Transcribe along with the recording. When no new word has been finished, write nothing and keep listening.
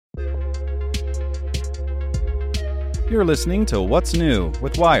You're listening to What's New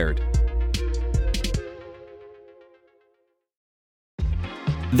with Wired.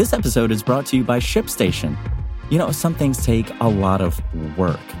 This episode is brought to you by ShipStation. You know, some things take a lot of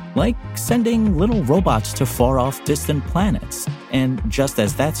work, like sending little robots to far-off distant planets. And just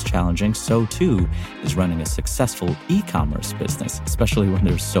as that's challenging, so too is running a successful e-commerce business, especially when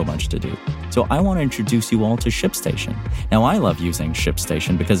there's so much to do. So I want to introduce you all to ShipStation. Now, I love using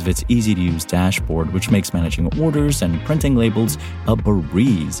ShipStation because of its easy-to-use dashboard, which makes managing orders and printing labels a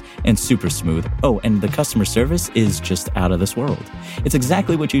breeze and super smooth. Oh, and the customer service is just out of this world. It's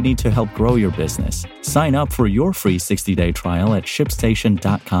exactly what you need to help grow your business. Sign up for your free 60-day trial at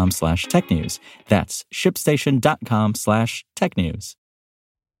shipstation.com/technews. That's shipstation.com/technews.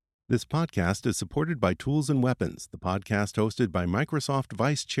 This podcast is supported by Tools and Weapons, the podcast hosted by Microsoft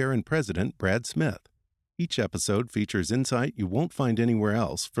Vice Chair and President Brad Smith. Each episode features insight you won't find anywhere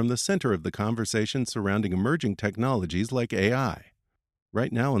else from the center of the conversation surrounding emerging technologies like AI.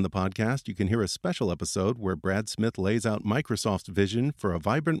 Right now on the podcast, you can hear a special episode where Brad Smith lays out Microsoft's vision for a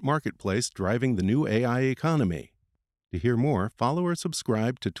vibrant marketplace driving the new AI economy. To hear more, follow or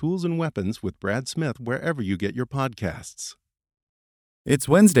subscribe to Tools and Weapons with Brad Smith wherever you get your podcasts. It's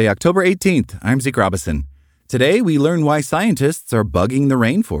Wednesday, October 18th. I'm Zeke Robison. Today, we learn why scientists are bugging the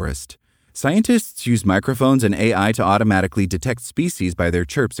rainforest. Scientists use microphones and AI to automatically detect species by their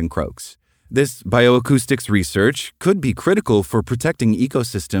chirps and croaks. This bioacoustics research could be critical for protecting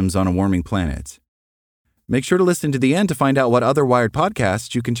ecosystems on a warming planet. Make sure to listen to the end to find out what other Wired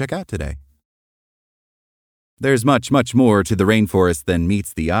podcasts you can check out today. There's much, much more to the rainforest than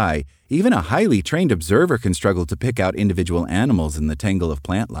meets the eye. Even a highly trained observer can struggle to pick out individual animals in the tangle of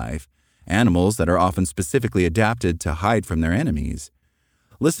plant life, animals that are often specifically adapted to hide from their enemies.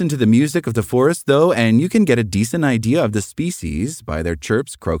 Listen to the music of the forest, though, and you can get a decent idea of the species by their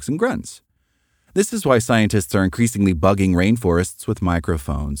chirps, croaks, and grunts. This is why scientists are increasingly bugging rainforests with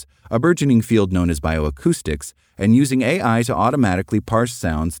microphones, a burgeoning field known as bioacoustics, and using AI to automatically parse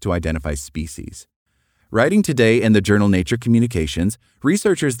sounds to identify species. Writing today in the journal Nature Communications,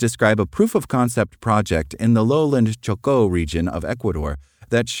 researchers describe a proof-of-concept project in the lowland Chocó region of Ecuador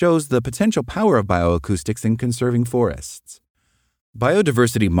that shows the potential power of bioacoustics in conserving forests.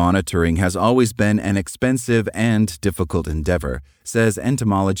 Biodiversity monitoring has always been an expensive and difficult endeavor, says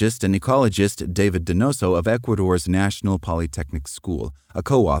entomologist and ecologist David Donoso of Ecuador's National Polytechnic School, a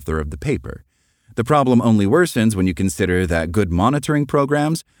co-author of the paper. The problem only worsens when you consider that good monitoring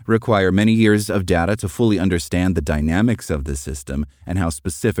programs require many years of data to fully understand the dynamics of the system and how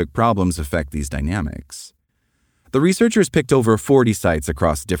specific problems affect these dynamics. The researchers picked over 40 sites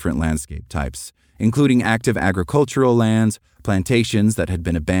across different landscape types, including active agricultural lands, plantations that had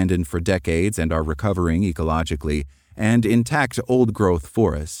been abandoned for decades and are recovering ecologically, and intact old-growth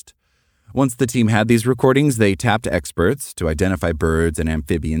forest. Once the team had these recordings, they tapped experts to identify birds and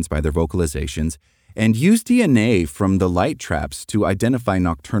amphibians by their vocalizations and used DNA from the light traps to identify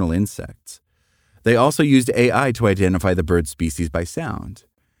nocturnal insects. They also used AI to identify the bird species by sound.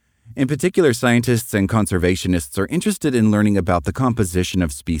 In particular, scientists and conservationists are interested in learning about the composition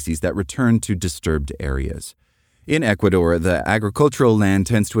of species that return to disturbed areas. In Ecuador, the agricultural land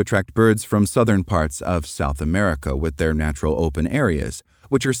tends to attract birds from southern parts of South America with their natural open areas,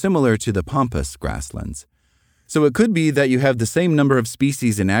 which are similar to the pampas grasslands. So it could be that you have the same number of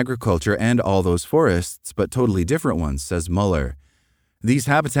species in agriculture and all those forests, but totally different ones, says Muller. These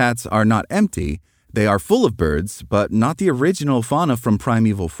habitats are not empty, they are full of birds, but not the original fauna from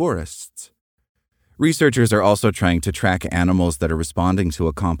primeval forests. Researchers are also trying to track animals that are responding to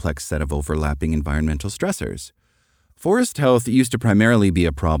a complex set of overlapping environmental stressors. Forest health used to primarily be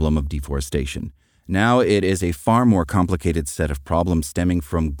a problem of deforestation. Now it is a far more complicated set of problems stemming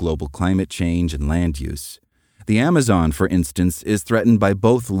from global climate change and land use. The Amazon, for instance, is threatened by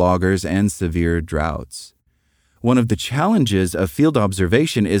both loggers and severe droughts. One of the challenges of field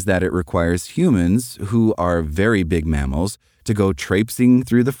observation is that it requires humans, who are very big mammals, to go traipsing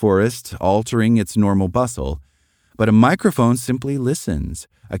through the forest, altering its normal bustle. But a microphone simply listens.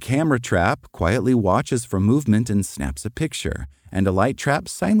 A camera trap quietly watches for movement and snaps a picture, and a light trap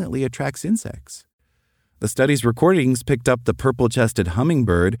silently attracts insects. The study's recordings picked up the purple-chested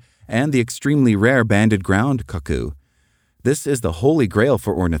hummingbird and the extremely rare banded ground cuckoo. This is the holy grail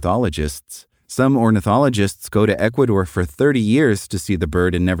for ornithologists. Some ornithologists go to Ecuador for 30 years to see the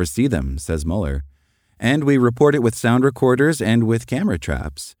bird and never see them, says Muller. And we report it with sound recorders and with camera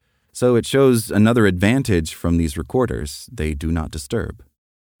traps. So it shows another advantage from these recorders. They do not disturb.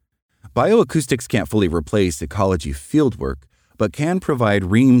 Bioacoustics can't fully replace ecology fieldwork, but can provide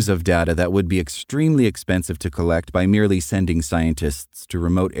reams of data that would be extremely expensive to collect by merely sending scientists to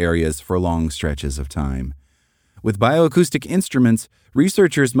remote areas for long stretches of time. With bioacoustic instruments,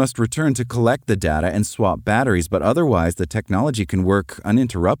 researchers must return to collect the data and swap batteries, but otherwise the technology can work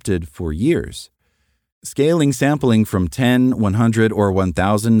uninterrupted for years. Scaling sampling from 10, 100, or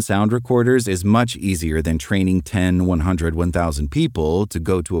 1,000 sound recorders is much easier than training 10, 100, 1,000 people to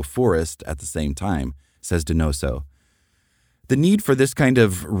go to a forest at the same time, says Donoso. The need for this kind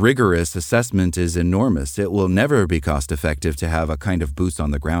of rigorous assessment is enormous. It will never be cost-effective to have a kind of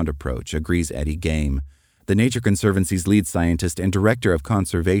boots-on-the-ground approach, agrees Eddie Game, the Nature Conservancy's lead scientist and director of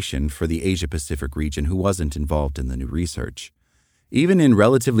conservation for the Asia-Pacific region who wasn't involved in the new research. Even in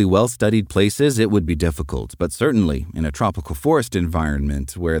relatively well-studied places, it would be difficult, but certainly in a tropical forest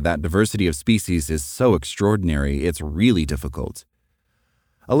environment where that diversity of species is so extraordinary, it's really difficult.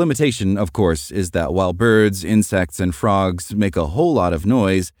 A limitation, of course, is that while birds, insects, and frogs make a whole lot of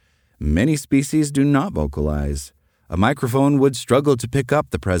noise, many species do not vocalize. A microphone would struggle to pick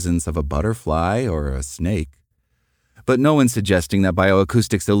up the presence of a butterfly or a snake. But no one's suggesting that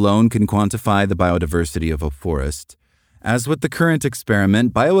bioacoustics alone can quantify the biodiversity of a forest. As with the current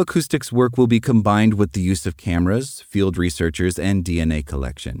experiment, bioacoustics work will be combined with the use of cameras, field researchers, and DNA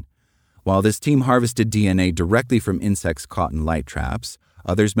collection. While this team harvested DNA directly from insects caught in light traps,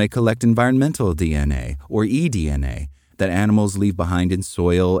 others may collect environmental DNA, or eDNA, that animals leave behind in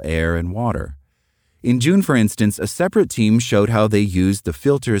soil, air, and water. In June, for instance, a separate team showed how they used the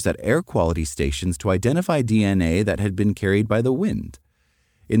filters at air quality stations to identify DNA that had been carried by the wind.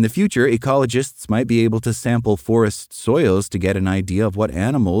 In the future, ecologists might be able to sample forest soils to get an idea of what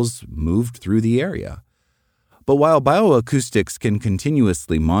animals moved through the area. But while bioacoustics can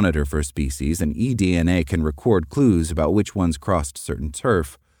continuously monitor for species and eDNA can record clues about which ones crossed certain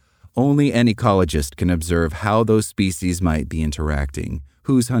turf, only an ecologist can observe how those species might be interacting,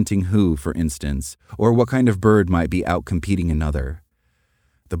 who's hunting who, for instance, or what kind of bird might be outcompeting another.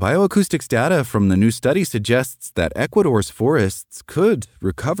 The bioacoustics data from the new study suggests that Ecuador's forests could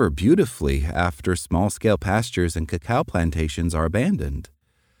recover beautifully after small-scale pastures and cacao plantations are abandoned.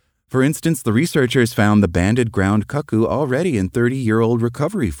 For instance, the researchers found the banded ground cuckoo already in 30-year-old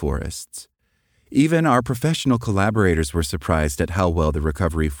recovery forests. Even our professional collaborators were surprised at how well the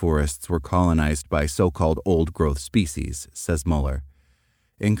recovery forests were colonized by so-called old-growth species, says Muller.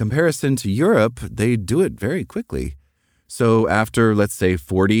 In comparison to Europe, they do it very quickly. So after, let's say,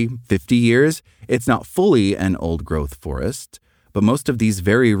 40, 50 years, it's not fully an old-growth forest, but most of these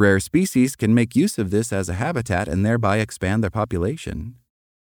very rare species can make use of this as a habitat and thereby expand their population.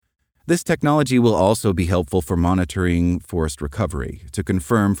 This technology will also be helpful for monitoring forest recovery, to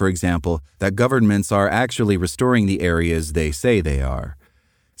confirm, for example, that governments are actually restoring the areas they say they are.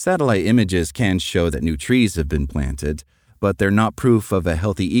 Satellite images can show that new trees have been planted, but they're not proof of a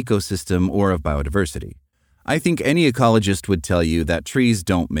healthy ecosystem or of biodiversity. I think any ecologist would tell you that trees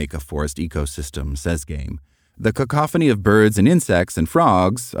don't make a forest ecosystem, says Game. The cacophony of birds and insects and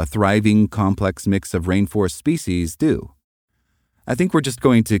frogs, a thriving, complex mix of rainforest species, do. I think we're just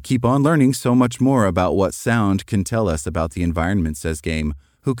going to keep on learning so much more about what sound can tell us about the environment, says Game,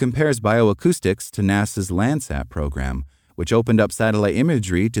 who compares bioacoustics to NASA's Landsat program, which opened up satellite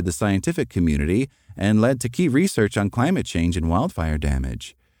imagery to the scientific community and led to key research on climate change and wildfire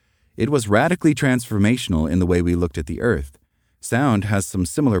damage. It was radically transformational in the way we looked at the Earth. Sound has some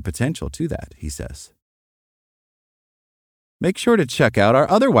similar potential to that, he says. Make sure to check out our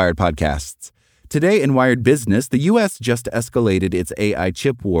other Wired podcasts. Today in Wired Business, the U.S. just escalated its AI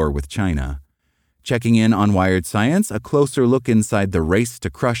chip war with China. Checking in on Wired Science, a closer look inside the race to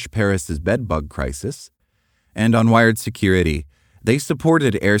crush Paris's bedbug crisis. And on Wired Security, they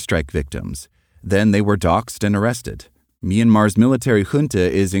supported airstrike victims. Then they were doxxed and arrested. Myanmar's military junta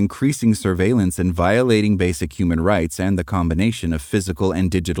is increasing surveillance and violating basic human rights, and the combination of physical and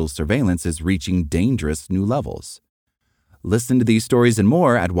digital surveillance is reaching dangerous new levels. Listen to these stories and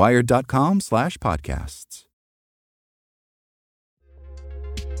more at wired.com/podcasts.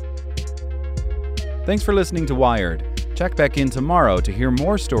 Thanks for listening to Wired. Check back in tomorrow to hear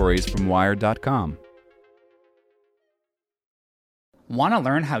more stories from Wired.com. Want to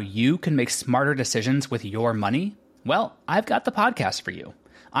learn how you can make smarter decisions with your money? Well, I've got the podcast for you.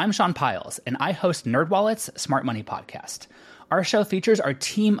 I'm Sean Piles, and I host NerdWallet's Smart Money Podcast. Our show features our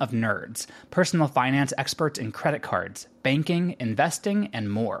team of nerds, personal finance experts in credit cards, banking, investing,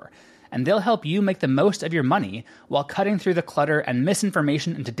 and more. And they'll help you make the most of your money while cutting through the clutter and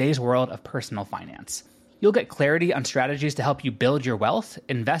misinformation in today's world of personal finance. You'll get clarity on strategies to help you build your wealth,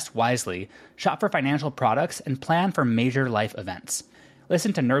 invest wisely, shop for financial products, and plan for major life events.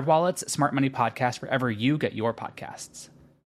 Listen to NerdWallet's Smart Money Podcast wherever you get your podcasts.